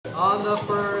On the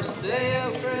first day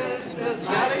of Christmas,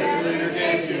 Daddy Lunar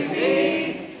gave to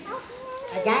me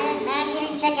a giant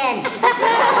man-eating chicken.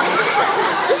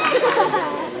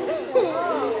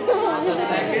 On the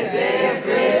second day of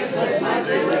Christmas, my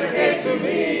Lunar gave to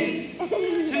me 2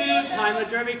 climate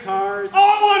derby cars. Oh,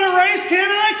 I want a race, can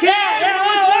I?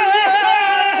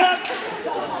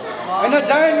 And a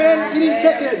giant man eating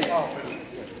chicken. On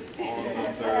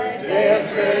the third day of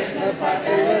Christmas, my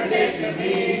Lunar gave to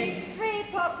me 3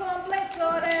 popcorn blitz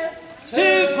orders.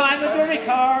 2 climate derby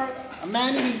cars. A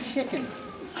man eating chicken.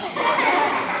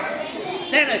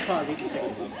 Santa Claus eats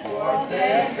chicken. fourth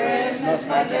day of Christmas,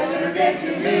 my Lunar gave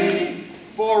to me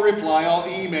 4 reply all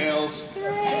emails.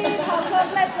 3 popcorn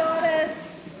blitz orders.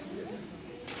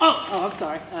 Oh, I'm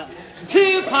sorry.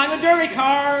 2 climate derby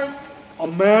cars. A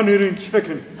man eating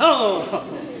chicken. Oh.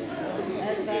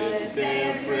 fifth day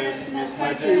of Christmas,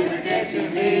 my Lunar gave to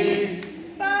me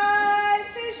 5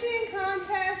 fishing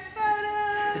contest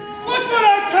photos. Look what I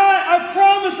caught! I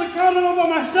promise I caught it all by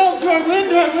myself. Do I win?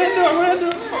 Do I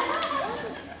win?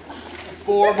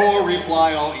 4 more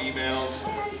reply all emails.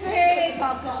 3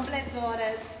 popcorn blitz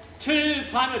orders. 2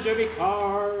 climate derby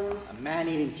cars. A man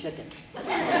eating chicken.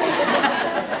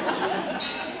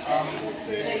 On the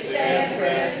sixth day of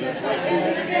Christmas, my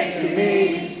Lunar gave to me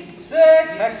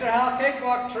 6 extra hell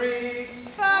cakewalk treats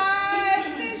 5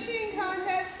 fishing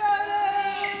contest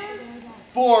photos.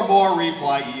 4 more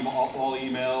reply all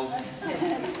emails.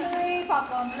 3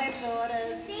 popcorn blitz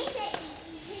orders.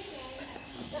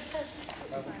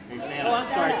 Oh, I'm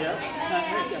sorry, Joe.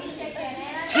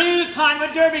 2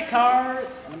 climate derby cars.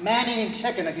 And a man eating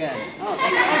chicken again. On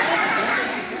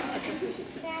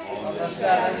the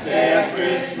seventh day of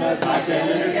Christmas, my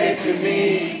Lunar gave to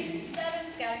me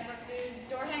 7 scouting for food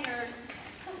door hangers.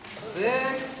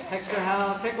 6 extra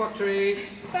hell cakewalk treats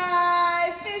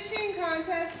 5 fishing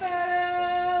contest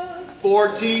photos.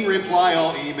 14 reply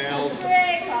all emails.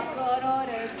 3 popcorn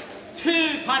orders.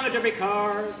 2 climate derby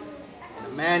cars. And a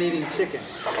man eating chicken.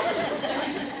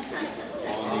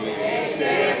 On the 8th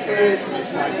day of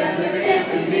Christmas, my Lunar gave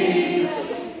to me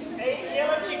 8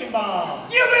 yellow chicken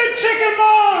bombs. You mean chicken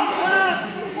bombs?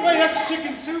 Wait, that's a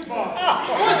chicken soup bomb.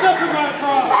 What's up with my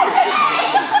pride?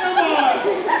 Come on.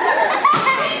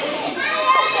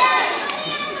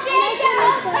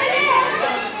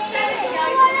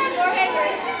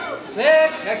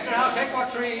 6 extra hell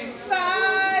cakewalk treats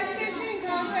 5 fishing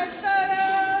contest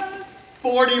photos.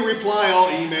 40 reply all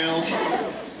emails.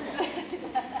 3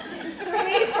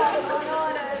 popcorn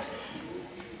orders.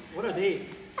 What are these?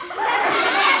 2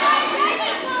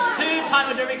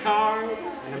 climate derby cars.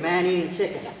 And a man eating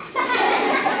chicken.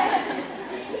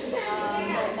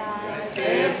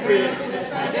 day of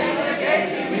Christmas, my Lunar gave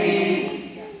to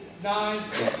me 9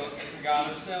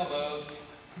 forgotten sailboats.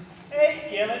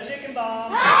 8 yellow chicken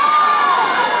bombs.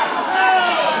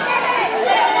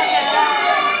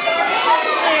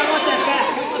 Hey, I want that back. I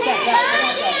want that back.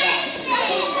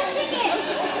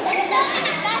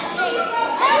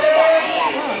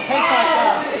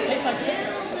 Tastes like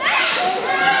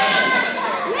chicken.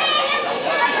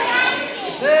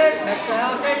 6 extra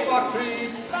hell cakewalk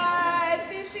treats 5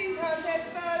 fishing contest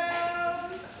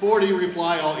photos. 40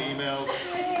 reply all emails.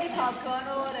 3 popcorn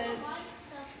orders.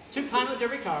 2 climate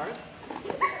derby cars.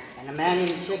 And a man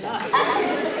eating chicken.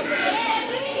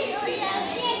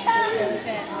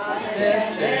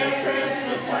 10th day of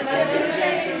Christmas, my Lunar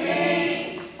gave to me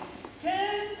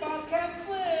 10 bobcat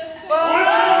flips.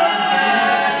 What's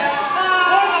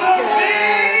some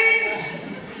beans?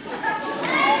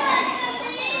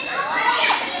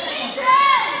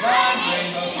 9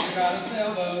 rainbow forgotten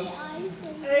sailboats.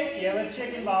 8 yellow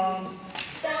chicken bombs.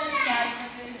 7 scouting for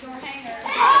food door hangers.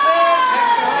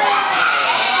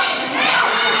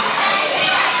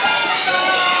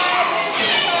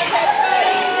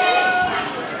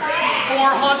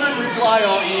 400 reply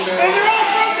all And emails. they're all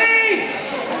from me!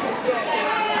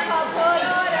 Popcorn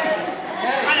orders. I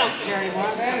don't care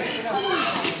anymore.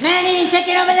 Man eating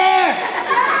chicken over there.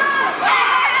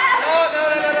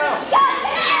 No.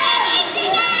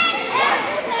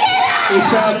 Hey,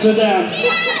 Scouts, sit down.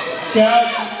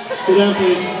 Scouts, sit down,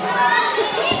 please.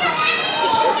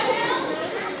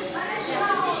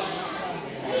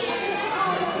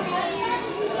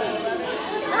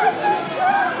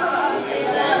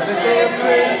 The day of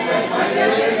Christmas, my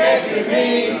Lunar gave to me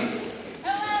 11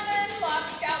 flock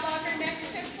scout locker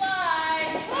membership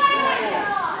slide.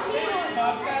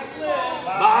 Bobcat flips.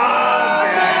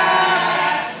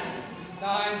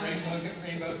 9 rainbow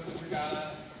forgotten.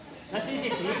 That's easy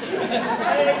for you. 8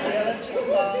 yellow chicken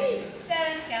bombs.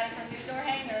 7 scouting for food door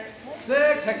hangers.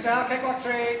 6 extra hell cakewalk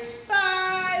treats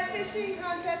 5 fishing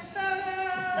contest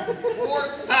photos.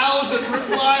 4,000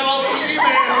 reply all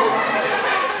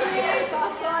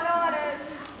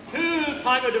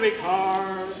Derby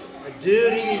car. A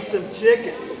dude eating some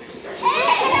chicken. 12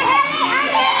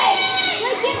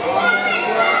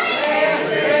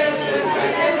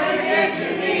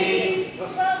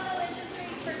 delicious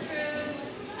treats for troops.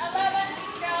 11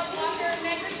 Scout Walker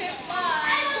neckerchief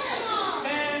slides.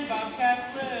 10 Bobcat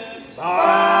flips.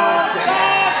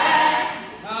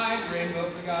 9 Rainbow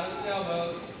Regatta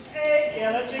sailboats. 8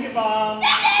 Yellow chicken bombs.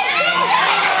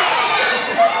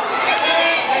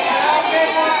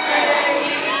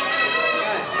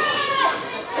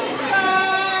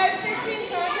 15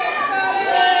 contest photos.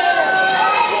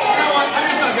 You know what? I'm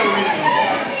just not going to read it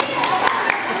anymore.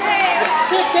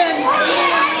 Chicken!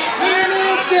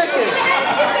 Eating chicken!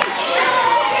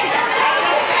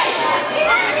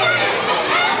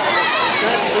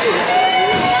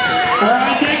 All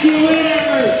right, thank you,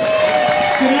 winners.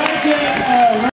 Good night.